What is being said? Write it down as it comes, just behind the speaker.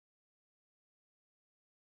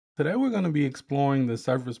Today we're going to be exploring the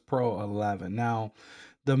Surface Pro 11. Now,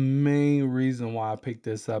 the main reason why I picked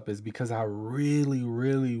this up is because I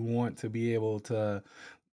really want to be able to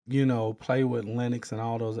play with Linux and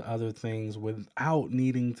all those other things without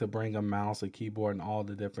needing to bring a mouse, a keyboard, and all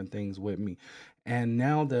the different things with me. And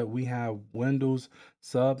now that we have Windows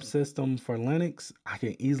subsystem for Linux, I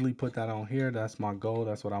can easily put that on here. That's my goal.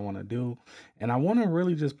 That's what I want to do. And I want to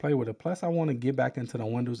really just play with it. Plus, I want to get back into the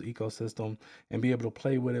Windows ecosystem and be able to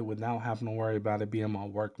play with it without having to worry about it being my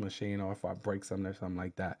work machine or if I break something or something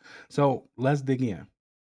like that. So let's dig in.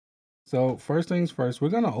 So first things first, we're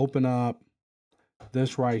going to open up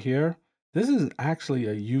this right here. This is actually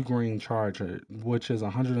a Ugreen charger, which is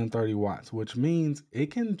 130 watts, which means it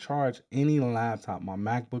can charge any laptop, my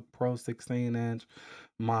MacBook Pro 16-inch,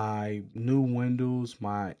 my new Windows,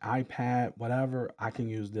 my iPad, whatever, I can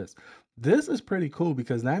use this. This is pretty cool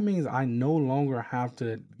because that means I no longer have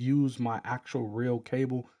to use my actual real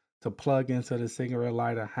cable to plug into the cigarette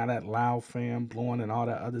lighter, have that loud fan blowing and all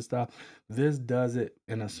that other stuff. This does it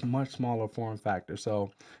in a much smaller form factor.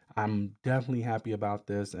 So I'm definitely happy about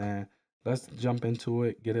this, and let's jump into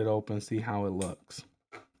it, get it open, see how it looks.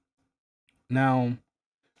 Now,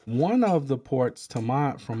 one of the ports from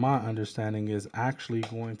my understanding is actually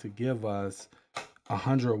going to give us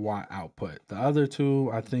 100-watt output. The other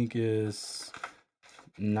two I think is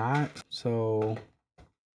not. So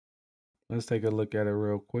let's take a look at it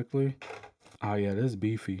real quickly. Oh yeah, this is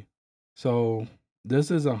beefy. So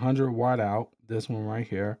this is 100-watt out, this one right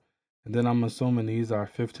here. And then I'm assuming these are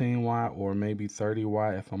 15-watt or maybe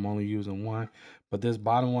 30-watt if I'm only using one. But this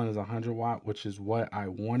bottom one is 100-watt, which is what I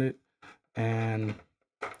wanted. And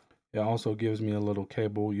it also gives me a little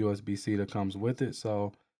cable USB-C that comes with it.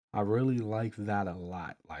 So I really like that a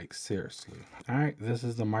lot, like seriously. All right, this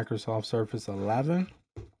is the Microsoft Surface 11.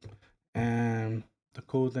 And the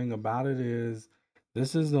cool thing about it is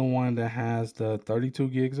this is the one that has the 32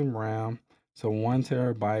 gigs of RAM. So 1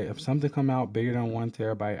 terabyte. If something come out bigger than 1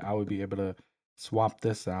 terabyte, I would be able to swap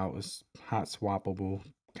this out. It's hot swappable,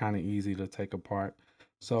 kind of easy to take apart.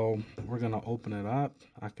 So we're gonna open it up.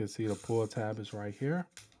 I can see the pull tab is right here.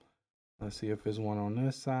 Let's see if there's one on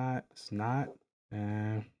this side. It's not.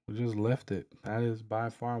 And we just lift it. That is by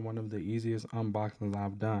far one of the easiest unboxings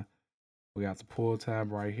I've done. We got the pull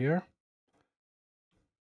tab right here.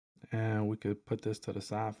 And we could put this to the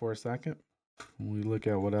side for a second. When we look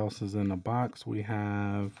at what else is in the box, we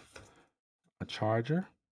have a charger.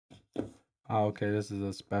 Oh, okay, this is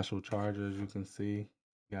a special charger, as you can see.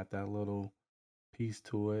 Got that little piece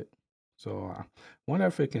to it. So I wonder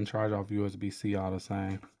if it can charge off USB-C all the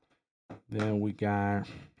same. Then we got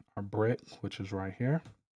our brick, which is right here.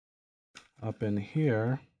 Up in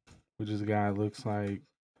here, which is a guy looks like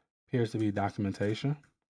appears to be documentation.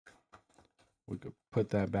 We could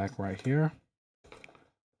put that back right here.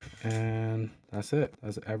 And that's it.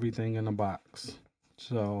 That's everything in the box.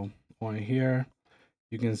 So on here,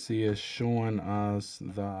 you can see it's showing us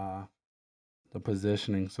the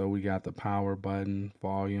positioning. So we got the power button,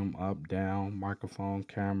 volume up, down, microphone,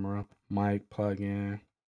 camera, mic plug in.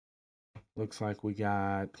 Looks like we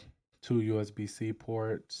got 2 USB-C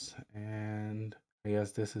ports, and I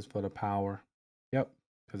guess this is for the power. Yep,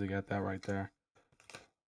 because we got that right there.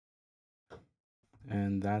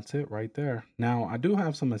 And that's it right there. Now, I do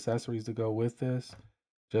have some accessories to go with this,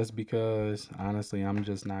 just because honestly, I'm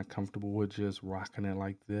just not comfortable with just rocking it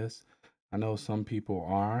like this. I know some people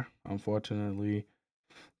are. Unfortunately,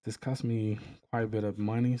 this cost me quite a bit of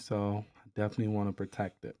money, so I definitely want to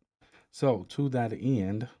protect it. So, to that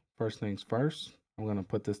end, first things first, I'm going to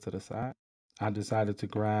put this to the side. I decided to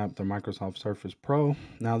grab the Microsoft Surface Pro.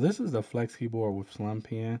 Now, this is the Flex keyboard with Slim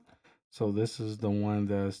Pen. So this is the one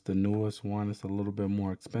that's the newest one. It's a little bit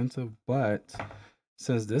more expensive, but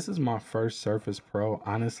since this is my first Surface Pro,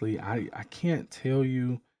 honestly, I can't tell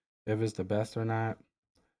you if it's the best or not.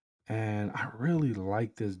 And I really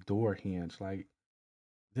like this door hinge. Like,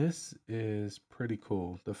 this is pretty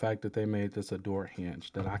cool. The fact that they made this a door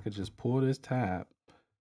hinge, that I could just pull this tab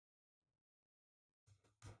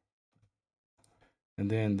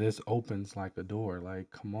and then this opens like a door.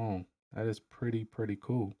 Like, come on. That is pretty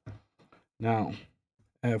cool. Now,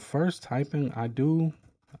 at first typing, I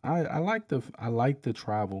like the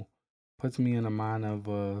travel. Puts me in the mind of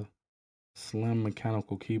a slim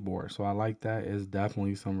mechanical keyboard. So I like that. It's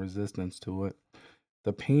definitely some resistance to it.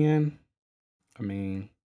 The pen, I mean,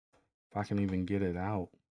 if I can even get it out,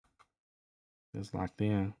 it's locked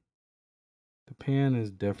in. The pen is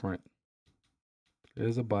different.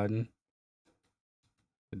 There's a button.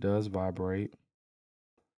 It does vibrate.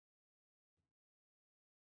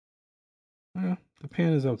 Yeah, the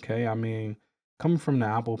pen is okay. I mean, coming from the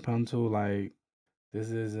Apple Pencil, like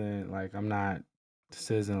This isn't like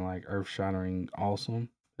this isn't like earth shattering awesome.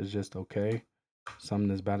 It's just okay. Something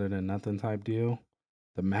that's better than nothing type deal.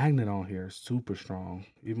 The magnet on here is super strong.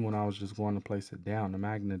 Even when I was just going to place it down, the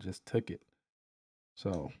magnet just took it.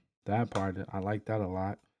 So that part, I like that a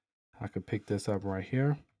lot. I could pick this up right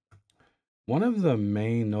here. One of the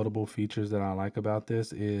main notable features that I like about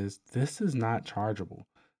this is not chargeable.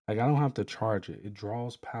 Like I don't have to charge it. It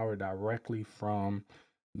draws power directly from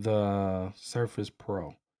the Surface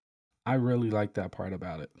Pro. I really like that part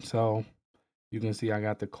about it. So you can see I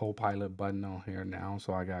got the Copilot button on here now.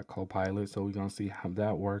 So I got Copilot. So we're gonna see how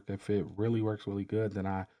that works. If it really works really good, then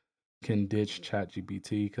I can ditch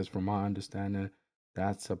ChatGPT because from my understanding,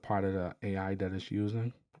 that's a part of the AI that it's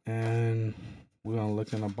using. And we're gonna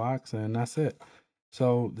look in the box and that's it.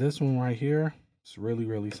 So this one right here, it's really,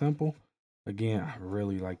 really simple. Again, I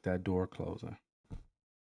really like that door closing.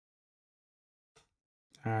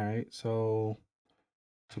 All right, so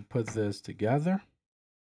to put this together,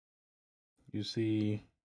 you see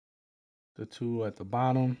the two at the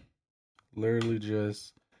bottom literally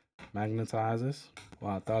just magnetizes.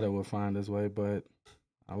 Well, I thought it would find this way, but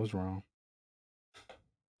I was wrong.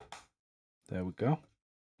 There we go.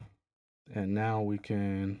 And now we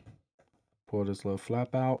can pull this little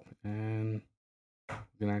flap out and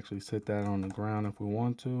we can actually sit that on the ground if we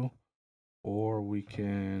want to, or we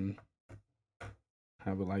can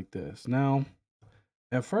have it like this. Now,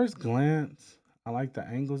 at first glance, I like the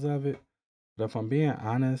angles of it, but if I'm being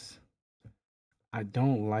honest, I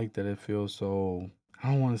don't like that it feels so,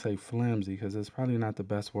 I don't want to say flimsy because it's probably not the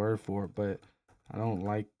best word for it, but I don't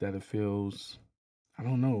like that it feels, I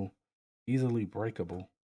don't know, easily breakable.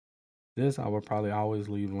 This I would probably always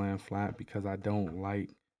leave laying flat because I don't like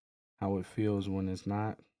how it feels when it's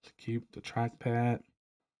not. To keep the trackpad,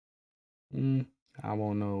 I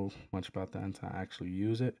won't know much about that until I actually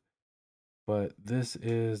use it. But this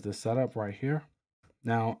is the setup right here.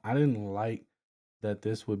 Now, I didn't like that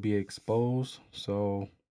this would be exposed. So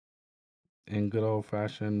in good old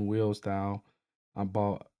fashioned wheel style, I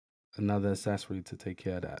bought another accessory to take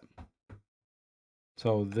care of that.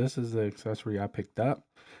 So this is the accessory I picked up.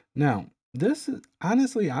 Now, this is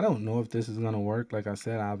honestly, I don't know if this is gonna work. Like I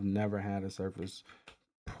said, I've never had a Surface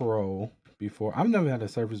Pro before. I've never had a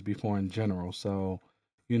Surface before in general. So,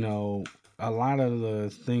 you know, a lot of the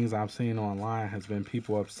things I've seen online has been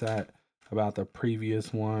people upset about the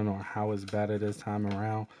previous one or how it's better this time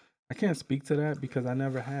around. I can't speak to that because I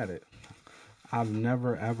never had it. I've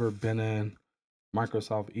never ever been in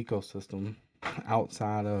Microsoft ecosystem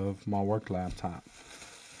outside of my work laptop.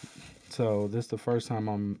 So this is the first time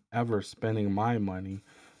I'm ever spending my money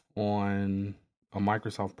on a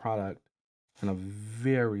Microsoft product in a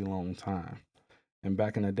very long time. And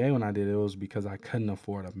back in the day when I did it, it was because I couldn't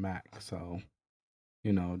afford a Mac. So,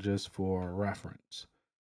 just for reference.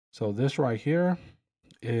 So this right here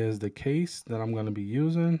is the case that I'm going to be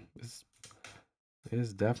using.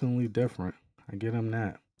 It's definitely different. I get them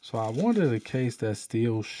that. So I wanted a case that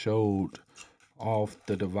still showed off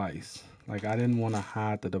the device. Like I didn't want to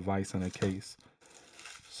hide the device in a case.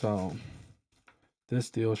 So this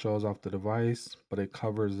still shows off the device, but it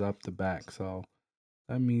covers up the back. So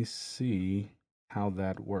let me see how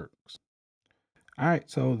that works. All right,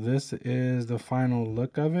 so this is the final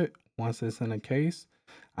look of it once it's in a case.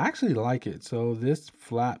 I actually like it. So this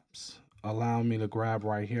flaps allow me to grab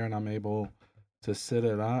right here and I'm able to sit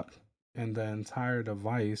it up and the entire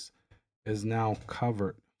device is now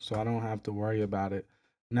covered. So I don't have to worry about it.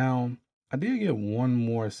 Now, I did get one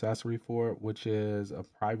more accessory for it, which is a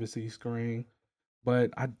privacy screen, but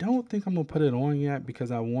I don't think I'm gonna put it on yet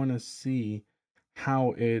because I want to see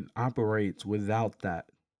how it operates without that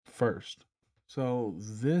first. So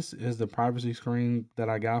this is the privacy screen that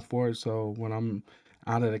I got for it. So when I'm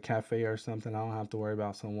out at a cafe or something, I don't have to worry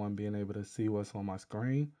about someone being able to see what's on my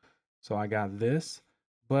screen. So I got this,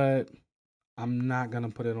 but I'm not gonna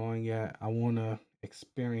put it on yet. I wanna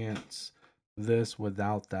experience this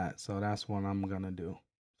without that. So that's what I'm gonna do.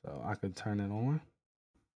 So I could turn it on.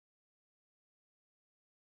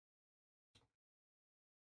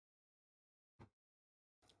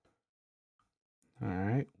 All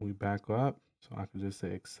right, we back up. So I could just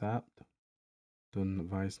say accept. The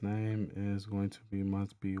device name is going to be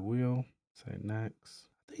must be will. Say next.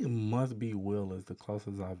 I think must be will is the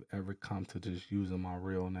closest I've ever come to just using my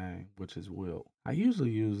real name, which is Will. I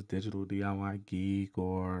usually use Digital DIY Geek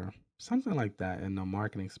or something like that in the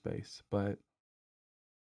marketing space, but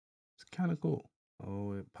it's kind of cool.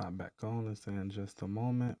 Oh, it popped back on. Let's say in just a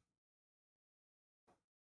moment.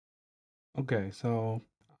 Okay, so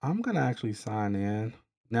I'm gonna actually sign in.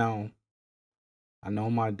 Now, I know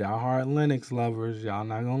my diehard Linux lovers, y'all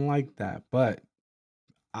not gonna like that, but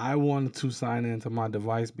I wanted to sign into my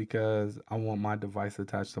device because I want my device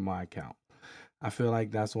attached to my account. I feel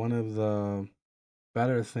like that's one of the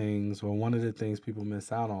better things, or one of the things people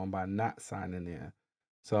miss out on by not signing in.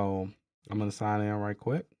 So I'm gonna sign in right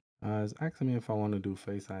quick. It's asking me if I want to do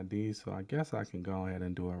Face ID, so I guess I can go ahead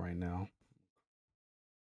and do it right now.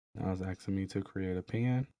 Now it's asking me to create a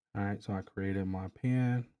PIN. All right, so I created my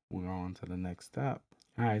PIN. We're on to the next step.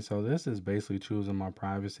 All right, so this is basically choosing my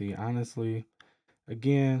privacy. Honestly,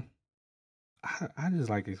 again, I just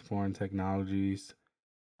like exploring technologies.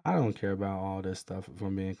 I don't care about all this stuff if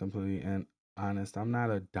I'm being completely and honest. I'm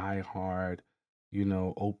not a diehard,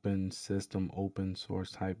 open system, open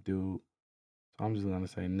source type dude. So I'm just gonna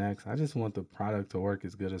say next. I just want the product to work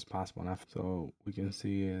as good as possible. So we can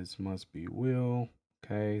see it must be will.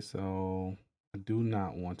 Okay, so I do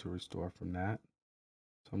not want to restore from that.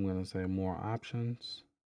 So I'm gonna say more options.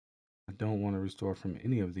 I don't want to restore from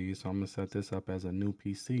any of these, so I'm gonna set this up as a new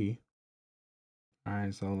PC. All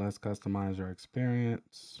right, so let's customize your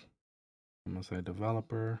experience. I'm gonna say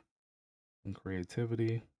developer and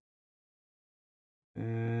creativity.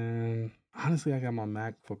 And honestly, I got my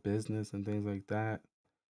Mac for business and things like that.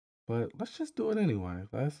 But let's just do it anyway.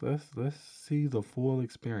 Let's see the full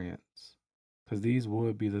experience. Because these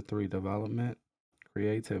would be the three: development,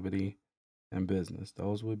 creativity, and business.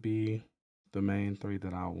 Those would be the main three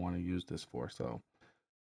that I want to use this for. So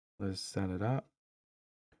let's set it up.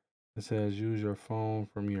 It says use your phone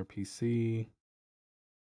from your PC.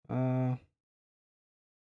 Uh,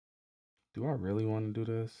 do I really want to do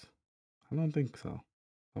this? I don't think so.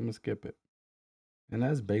 I'm gonna skip it. And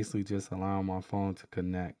that's basically just allowing my phone to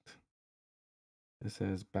connect. It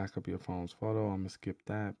says back up your phone's photo. I'm gonna skip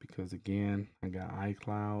that because again, I got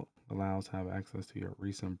iCloud, allows have access to your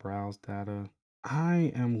recent browse data.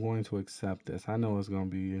 I am going to accept this. I know it's gonna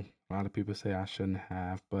be a lot of people say I shouldn't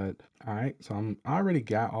have, but all right. So I already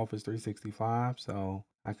got Office 365, so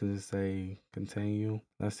I can just say continue.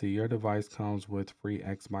 Let's see, your device comes with free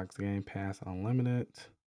Xbox Game Pass Unlimited.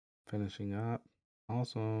 Finishing up.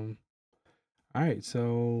 Awesome. All right,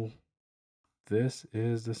 so this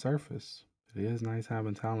is the Surface. It is nice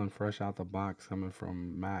having Talon fresh out the box coming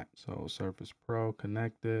from Mac. So Surface Pro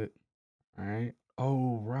connected. All right.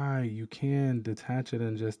 Oh, right. You can detach it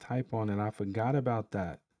and just type on it. I forgot about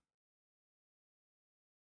that.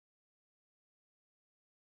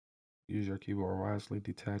 Use your keyboard wisely.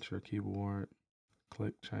 Detach your keyboard.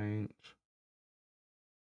 Click change.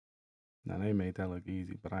 Now they made that look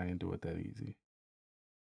easy, but I didn't do it that easy.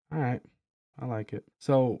 All right. I like it.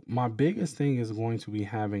 So my biggest thing is going to be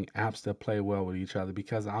having apps that play well with each other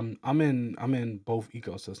because I'm in both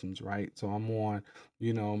ecosystems, right? So I'm on,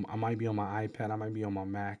 I might be on my iPad, I might be on my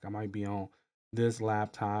Mac, I might be on this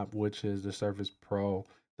laptop, which is the Surface Pro.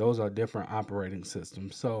 Those are different operating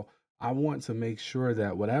systems. So I want to make sure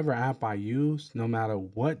that whatever app I use, no matter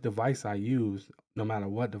what device I use, no matter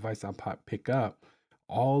what device I pick up,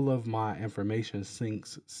 all of my information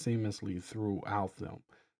syncs seamlessly throughout them.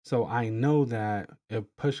 So I know that if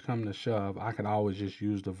push come to shove, I could always just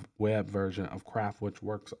use the web version of Craft, which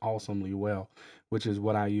works awesomely well, which is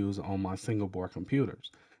what I use on my single board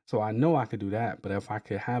computers. So I know I could do that, but if I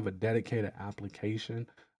could have a dedicated application,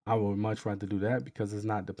 I would much rather do that because it's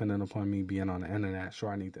not dependent upon me being on the internet. Sure,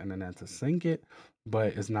 I need the internet to sync it,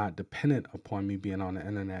 but it's not dependent upon me being on the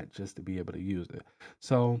internet just to be able to use it.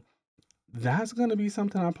 So that's gonna be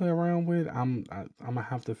something I play around with. I'm gonna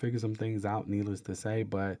have to figure some things out, needless to say.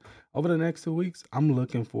 But over the next 2 weeks, I'm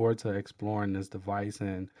looking forward to exploring this device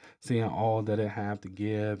and seeing all that it have to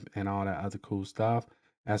give and all that other cool stuff.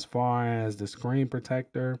 As far as the screen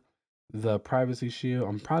protector, the privacy shield,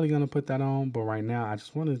 I'm probably gonna put that on. But right now, I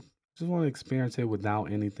just want to experience it without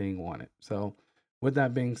anything on it. So, with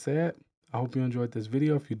that being said, I hope you enjoyed this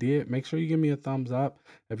video. If you did, make sure you give me a thumbs up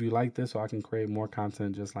if you like this so I can create more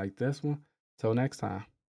content just like this one. Till next time,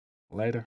 later.